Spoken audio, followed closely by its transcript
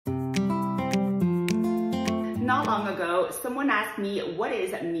Not long ago, someone asked me what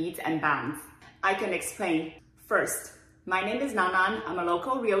is meets and bounds. I can explain. First, my name is Nan Nan. I'm a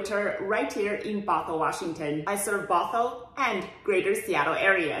local realtor right here in Bothell, Washington. I serve Bothell and Greater Seattle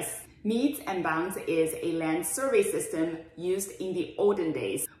areas. Meets and bounds is a land survey system used in the olden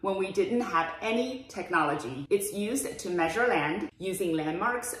days when we didn't have any technology. It's used to measure land using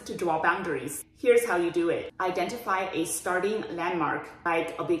landmarks to draw boundaries. Here's how you do it. Identify a starting landmark,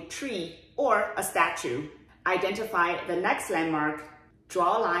 like a big tree or a statue. Identify the next landmark,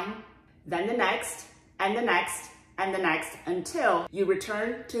 draw a line, then the next, and the next, and the next, until you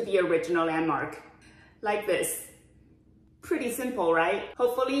return to the original landmark. Like this. Pretty simple, right?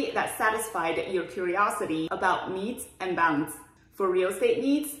 Hopefully that satisfied your curiosity about meets and bounds. For real estate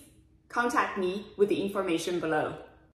needs, contact me with the information below.